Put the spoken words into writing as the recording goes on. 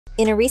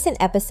In a recent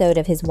episode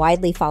of his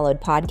widely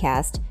followed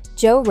podcast,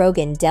 Joe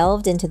Rogan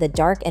delved into the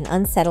dark and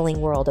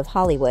unsettling world of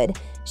Hollywood,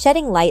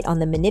 shedding light on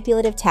the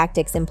manipulative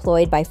tactics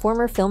employed by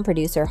former film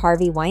producer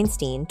Harvey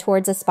Weinstein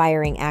towards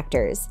aspiring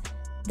actors.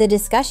 The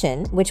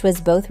discussion, which was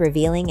both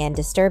revealing and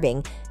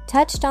disturbing,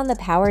 touched on the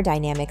power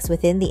dynamics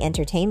within the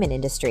entertainment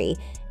industry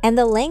and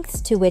the lengths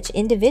to which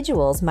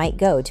individuals might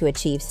go to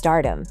achieve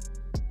stardom.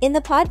 In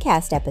the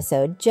podcast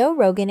episode, Joe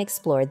Rogan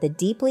explored the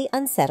deeply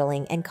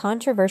unsettling and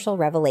controversial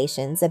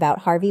revelations about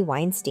Harvey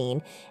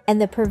Weinstein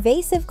and the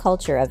pervasive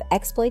culture of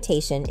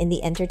exploitation in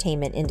the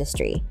entertainment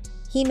industry.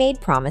 He made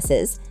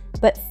promises,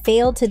 but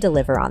failed to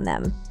deliver on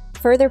them,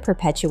 further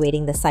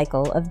perpetuating the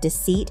cycle of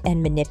deceit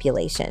and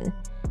manipulation.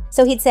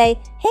 So he'd say,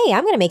 "Hey,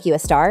 I'm going to make you a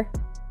star."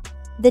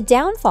 The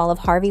downfall of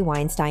Harvey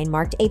Weinstein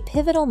marked a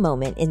pivotal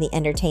moment in the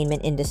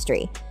entertainment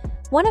industry.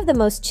 One of the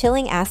most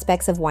chilling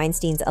aspects of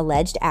Weinstein's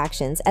alleged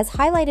actions, as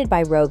highlighted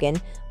by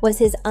Rogan, was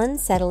his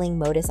unsettling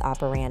modus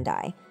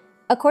operandi.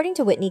 According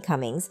to Whitney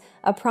Cummings,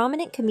 a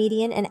prominent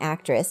comedian and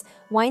actress,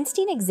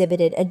 Weinstein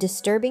exhibited a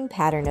disturbing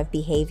pattern of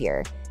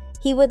behavior.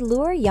 He would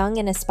lure young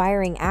and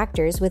aspiring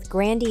actors with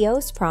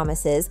grandiose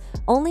promises,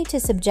 only to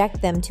subject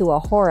them to a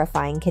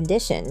horrifying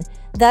condition.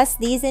 Thus,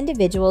 these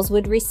individuals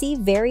would receive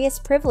various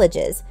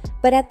privileges,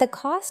 but at the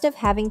cost of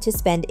having to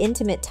spend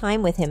intimate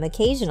time with him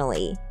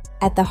occasionally.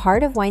 At the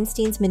heart of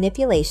Weinstein's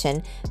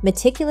manipulation,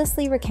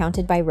 meticulously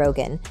recounted by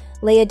Rogan,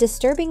 lay a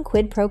disturbing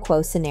quid pro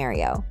quo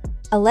scenario.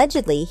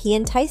 Allegedly, he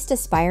enticed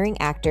aspiring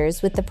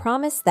actors with the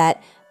promise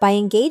that, by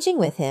engaging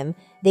with him,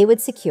 they would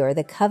secure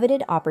the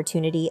coveted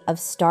opportunity of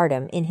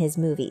stardom in his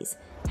movies.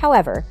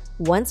 However,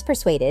 once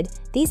persuaded,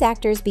 these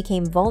actors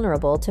became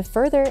vulnerable to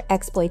further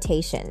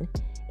exploitation.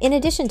 In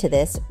addition to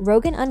this,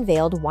 Rogan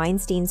unveiled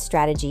Weinstein's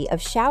strategy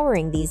of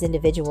showering these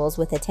individuals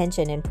with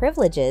attention and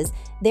privileges,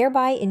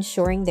 thereby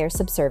ensuring their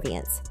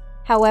subservience.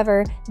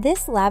 However,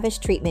 this lavish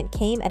treatment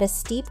came at a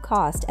steep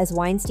cost as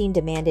Weinstein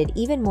demanded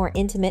even more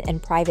intimate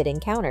and private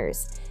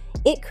encounters.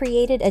 It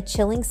created a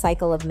chilling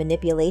cycle of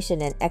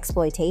manipulation and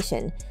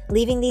exploitation,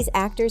 leaving these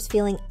actors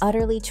feeling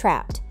utterly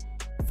trapped.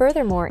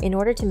 Furthermore, in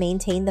order to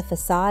maintain the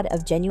facade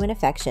of genuine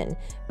affection,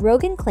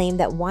 Rogan claimed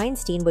that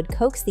Weinstein would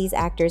coax these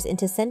actors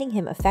into sending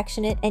him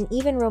affectionate and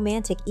even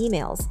romantic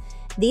emails.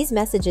 These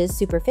messages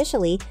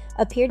superficially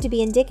appeared to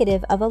be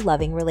indicative of a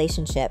loving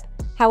relationship.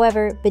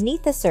 However,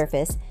 beneath the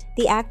surface,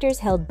 the actors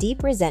held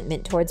deep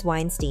resentment towards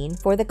Weinstein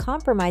for the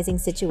compromising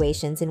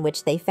situations in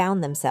which they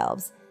found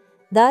themselves.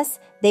 Thus,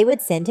 they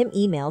would send him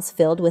emails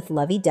filled with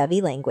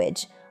lovey-dovey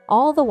language,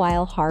 all the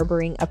while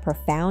harboring a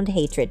profound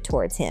hatred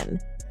towards him.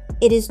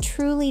 It is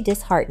truly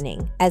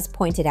disheartening, as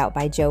pointed out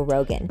by Joe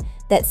Rogan,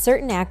 that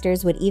certain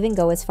actors would even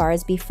go as far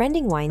as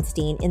befriending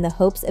Weinstein in the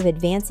hopes of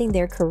advancing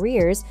their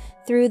careers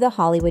through the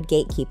Hollywood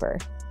gatekeeper.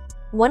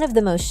 One of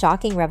the most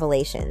shocking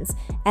revelations,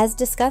 as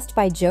discussed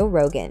by Joe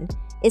Rogan,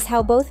 is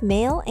how both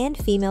male and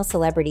female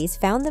celebrities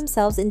found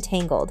themselves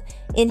entangled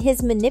in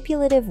his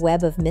manipulative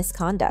web of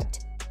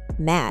misconduct.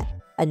 Matt,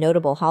 a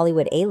notable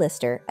Hollywood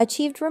A-lister,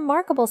 achieved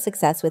remarkable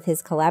success with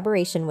his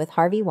collaboration with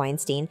Harvey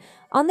Weinstein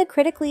on the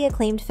critically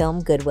acclaimed film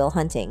Good Will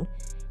Hunting.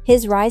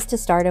 His rise to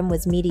stardom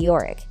was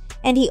meteoric,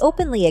 and he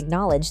openly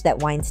acknowledged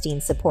that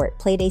Weinstein's support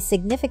played a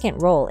significant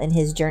role in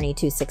his journey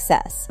to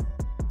success.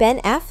 Ben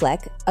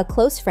Affleck, a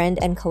close friend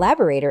and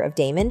collaborator of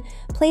Damon,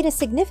 played a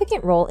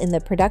significant role in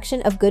the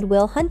production of Good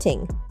Will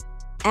Hunting.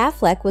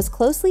 Affleck was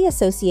closely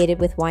associated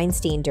with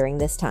Weinstein during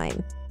this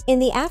time. In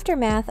the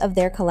aftermath of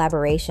their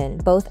collaboration,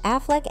 both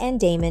Affleck and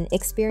Damon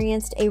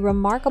experienced a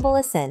remarkable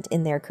ascent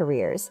in their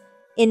careers.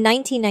 In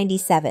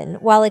 1997,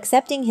 while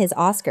accepting his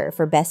Oscar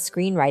for Best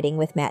Screenwriting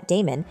with Matt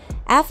Damon,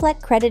 Affleck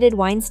credited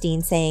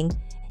Weinstein saying,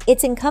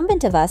 "It's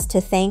incumbent of us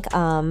to thank,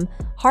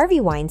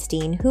 Harvey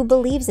Weinstein, who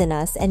believes in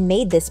us and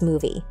made this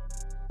movie."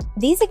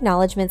 These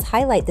acknowledgments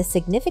highlight the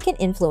significant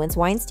influence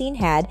Weinstein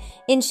had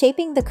in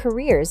shaping the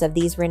careers of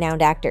these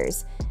renowned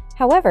actors.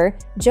 However,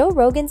 Joe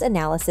Rogan's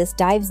analysis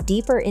dives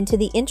deeper into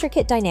the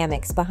intricate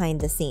dynamics behind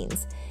the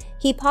scenes.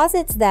 He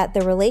posits that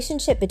the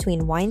relationship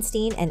between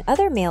Weinstein and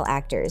other male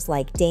actors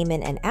like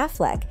Damon and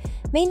Affleck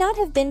may not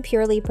have been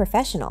purely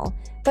professional,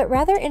 but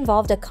rather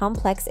involved a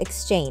complex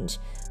exchange,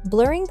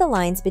 blurring the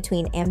lines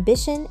between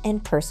ambition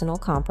and personal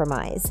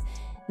compromise.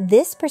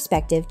 This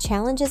perspective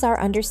challenges our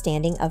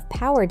understanding of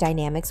power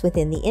dynamics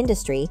within the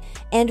industry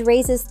and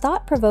raises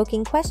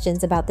thought-provoking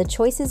questions about the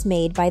choices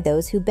made by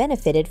those who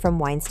benefited from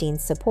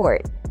Weinstein's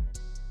support.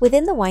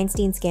 Within the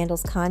Weinstein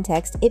scandal's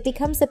context, it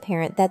becomes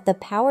apparent that the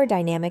power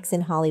dynamics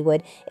in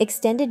Hollywood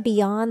extended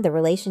beyond the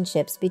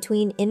relationships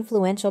between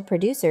influential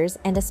producers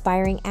and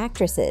aspiring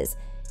actresses.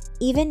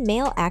 Even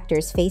male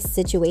actors faced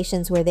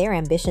situations where their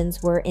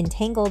ambitions were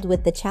entangled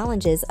with the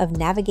challenges of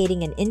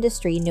navigating an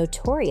industry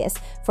notorious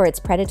for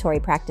its predatory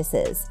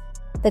practices.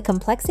 The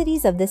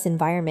complexities of this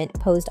environment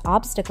posed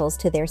obstacles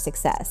to their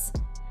success.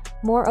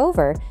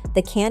 Moreover,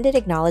 the candid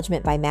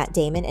acknowledgement by Matt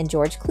Damon and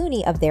George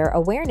Clooney of their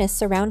awareness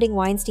surrounding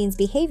Weinstein's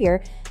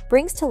behavior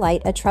brings to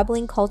light a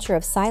troubling culture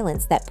of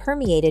silence that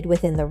permeated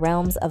within the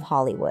realms of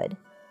Hollywood.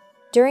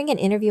 During an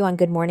interview on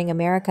Good Morning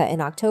America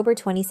in October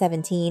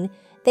 2017,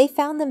 they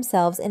found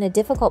themselves in a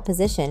difficult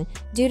position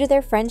due to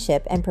their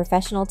friendship and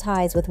professional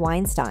ties with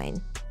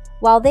Weinstein.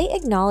 While they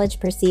acknowledge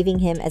perceiving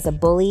him as a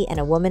bully and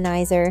a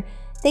womanizer,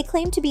 they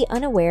claim to be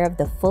unaware of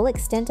the full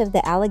extent of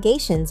the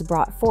allegations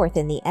brought forth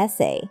in the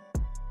essay.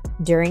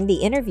 During the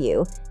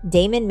interview,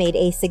 Damon made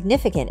a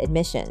significant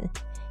admission.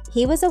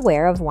 He was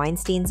aware of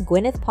Weinstein's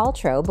Gwyneth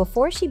Paltrow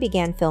before she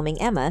began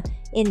filming Emma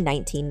in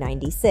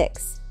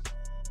 1996.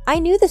 "I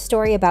knew the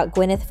story about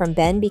Gwyneth from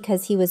Ben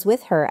because he was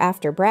with her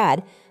after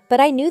Brad, but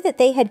I knew that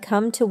they had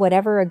come to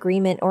whatever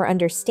agreement or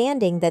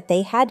understanding that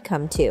they had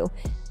come to.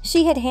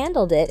 She had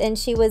handled it, and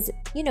she was,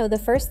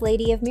 the first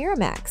lady of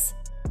Miramax."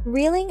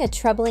 Reeling a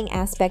troubling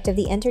aspect of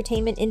the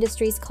entertainment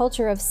industry's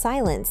culture of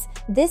silence,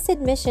 this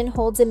admission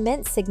holds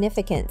immense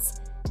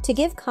significance. To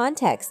give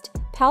context,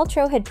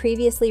 Paltrow had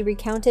previously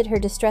recounted her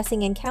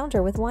distressing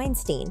encounter with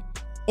Weinstein.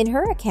 In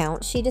her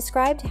account, she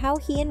described how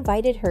he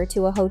invited her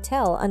to a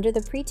hotel under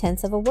the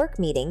pretense of a work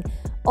meeting,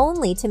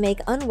 only to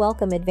make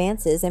unwelcome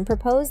advances and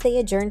propose they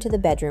adjourn to the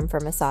bedroom for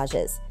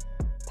massages.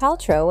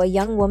 Paltrow, a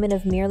young woman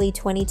of merely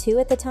 22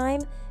 at the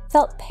time,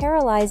 felt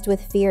paralyzed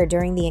with fear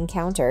during the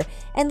encounter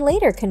and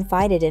later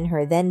confided in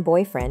her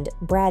then-boyfriend,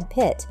 Brad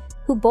Pitt,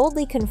 who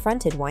boldly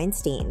confronted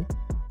Weinstein.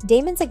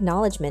 Damon's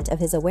acknowledgement of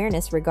his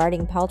awareness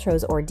regarding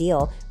Paltrow's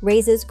ordeal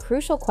raises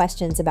crucial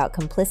questions about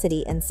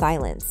complicity and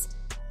silence.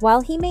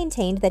 While he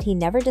maintained that he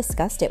never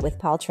discussed it with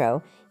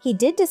Paltrow, he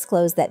did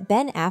disclose that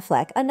Ben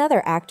Affleck,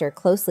 another actor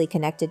closely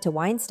connected to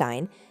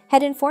Weinstein,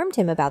 had informed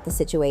him about the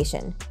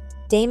situation.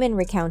 Damon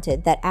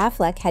recounted that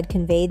Affleck had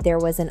conveyed there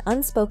was an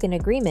unspoken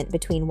agreement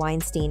between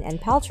Weinstein and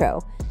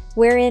Paltrow,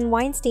 wherein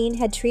Weinstein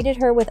had treated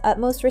her with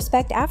utmost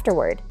respect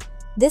afterward.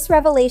 This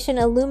revelation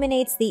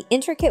illuminates the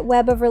intricate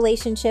web of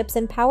relationships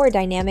and power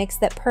dynamics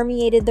that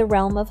permeated the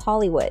realm of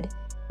Hollywood.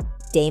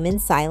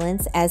 Damon's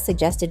silence, as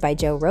suggested by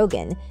Joe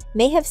Rogan,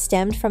 may have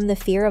stemmed from the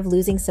fear of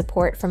losing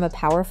support from a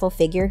powerful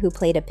figure who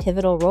played a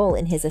pivotal role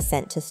in his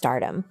ascent to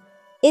stardom.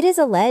 It is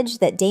alleged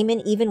that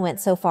Damon even went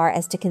so far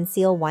as to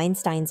conceal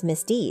Weinstein's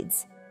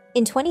misdeeds.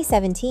 In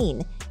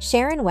 2017,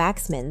 Sharon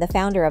Waxman, the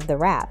founder of The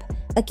Wrap,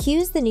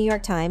 accused the New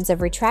York Times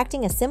of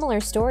retracting a similar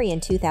story in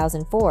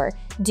 2004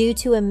 due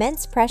to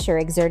immense pressure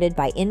exerted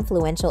by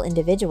influential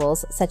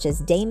individuals such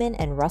as Damon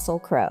and Russell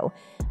Crowe.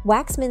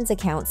 Waxman's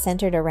account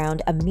centered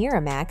around a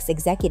Miramax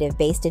executive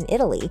based in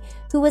Italy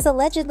who was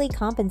allegedly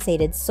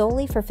compensated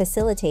solely for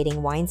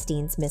facilitating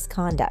Weinstein's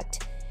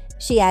misconduct.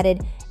 She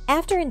added,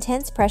 "After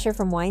intense pressure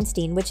from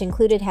Weinstein, which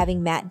included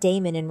having Matt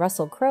Damon and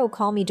Russell Crowe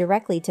call me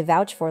directly to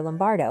vouch for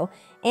Lombardo,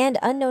 and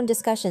unknown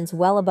discussions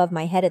well above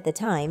my head at the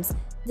Times,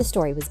 the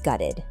story was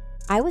gutted.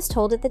 I was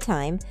told at the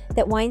time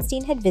that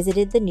Weinstein had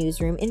visited the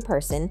newsroom in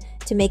person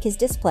to make his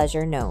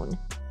displeasure known.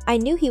 I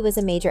knew he was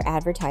a major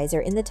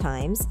advertiser in the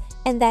Times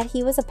and that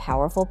he was a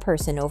powerful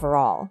person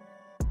overall."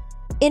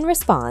 In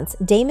response,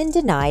 Damon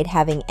denied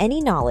having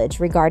any knowledge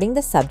regarding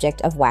the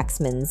subject of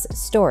Waxman's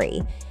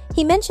story.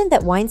 He mentioned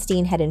that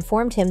Weinstein had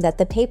informed him that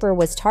the paper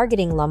was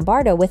targeting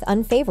Lombardo with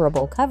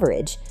unfavorable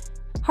coverage.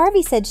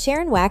 Harvey said,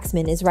 "Sharon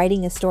Waxman is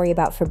writing a story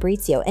about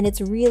Fabrizio and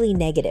it's really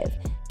negative.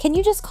 Can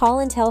you just call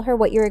and tell her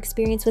what your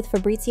experience with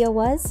Fabrizio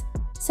was?"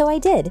 So I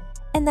did,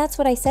 and that's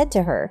what I said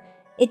to her.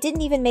 It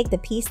didn't even make the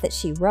piece that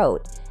she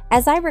wrote.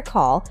 As I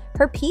recall,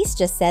 her piece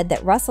just said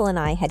that Russell and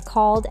I had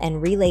called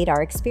and relayed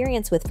our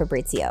experience with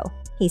Fabrizio,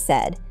 he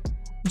said.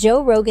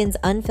 Joe Rogan's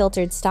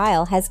unfiltered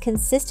style has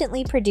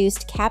consistently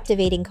produced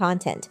captivating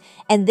content,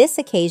 and this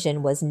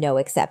occasion was no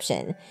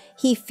exception.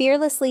 He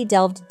fearlessly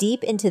delved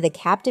deep into the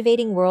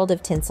captivating world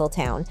of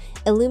Tinseltown,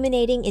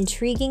 illuminating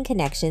intriguing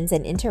connections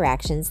and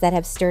interactions that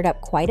have stirred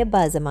up quite a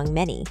buzz among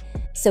many.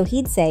 So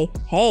he'd say,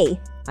 "Hey,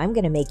 I'm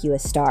gonna make you a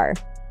star."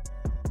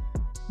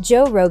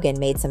 Joe Rogan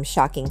made some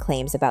shocking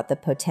claims about the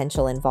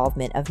potential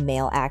involvement of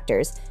male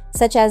actors,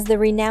 such as the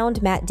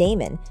renowned Matt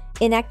Damon,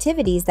 in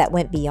activities that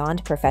went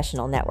beyond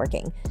professional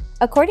networking.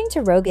 According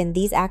to Rogan,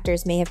 these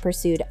actors may have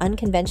pursued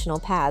unconventional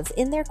paths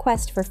in their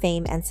quest for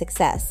fame and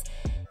success.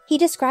 He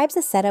describes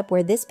a setup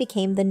where this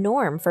became the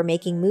norm for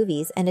making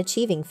movies and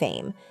achieving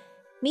fame.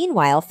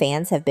 Meanwhile,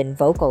 fans have been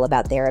vocal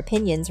about their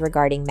opinions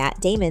regarding Matt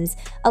Damon's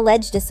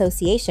alleged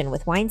association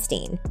with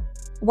Weinstein.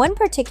 One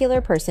particular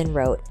person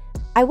wrote,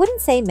 "I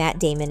wouldn't say Matt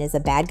Damon is a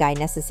bad guy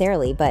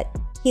necessarily, but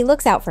he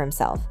looks out for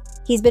himself.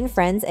 He's been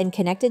friends and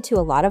connected to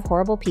a lot of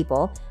horrible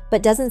people,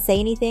 but doesn't say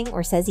anything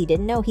or says he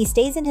didn't know. He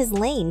stays in his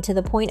lane to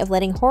the point of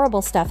letting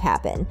horrible stuff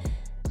happen."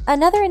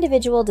 Another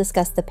individual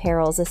discussed the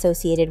perils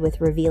associated with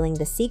revealing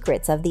the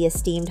secrets of the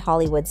esteemed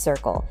Hollywood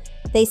circle.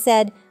 They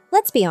said,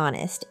 "Let's be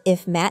honest,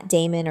 if Matt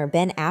Damon or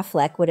Ben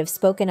Affleck would have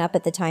spoken up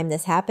at the time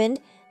this happened,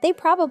 they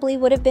probably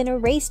would have been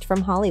erased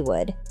from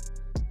Hollywood."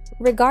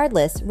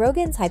 Regardless,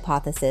 Rogan's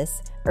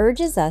hypothesis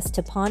urges us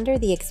to ponder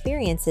the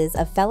experiences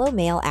of fellow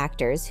male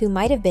actors who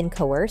might have been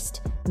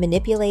coerced,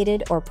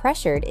 manipulated, or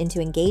pressured into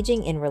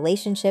engaging in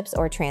relationships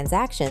or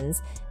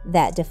transactions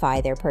that defy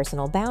their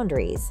personal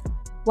boundaries.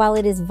 While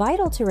it is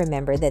vital to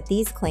remember that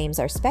these claims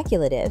are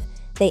speculative,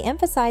 they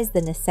emphasize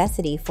the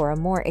necessity for a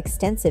more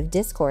extensive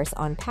discourse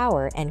on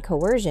power and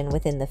coercion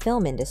within the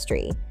film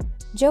industry.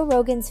 Joe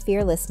Rogan's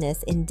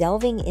fearlessness in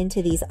delving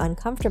into these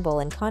uncomfortable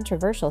and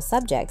controversial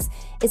subjects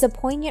is a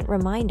poignant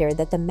reminder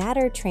that the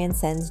matter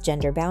transcends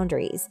gender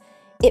boundaries.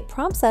 It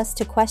prompts us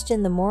to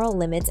question the moral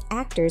limits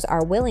actors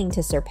are willing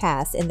to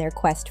surpass in their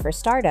quest for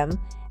stardom,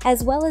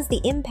 as well as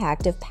the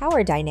impact of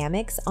power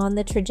dynamics on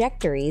the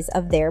trajectories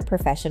of their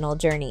professional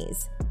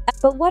journeys.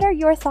 But what are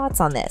your thoughts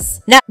on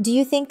this? Do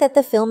you think that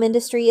the film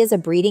industry is a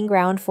breeding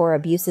ground for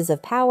abuses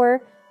of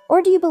power?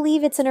 Or do you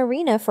believe it's an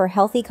arena for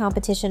healthy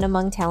competition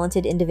among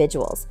talented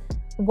individuals?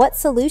 What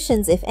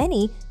solutions, if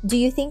any, do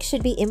you think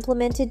should be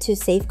implemented to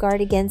safeguard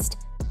against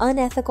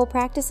unethical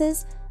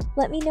practices?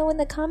 Let me know in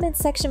the comments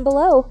section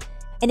below.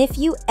 And if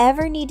you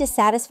ever need to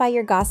satisfy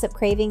your gossip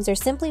cravings or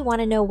simply want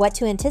to know what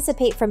to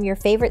anticipate from your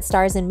favorite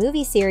stars and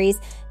movie series,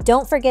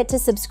 don't forget to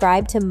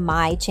subscribe to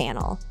my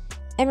channel.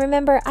 And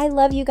remember, I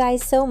love you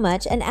guys so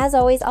much, and as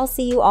always, I'll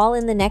see you all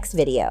in the next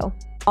video.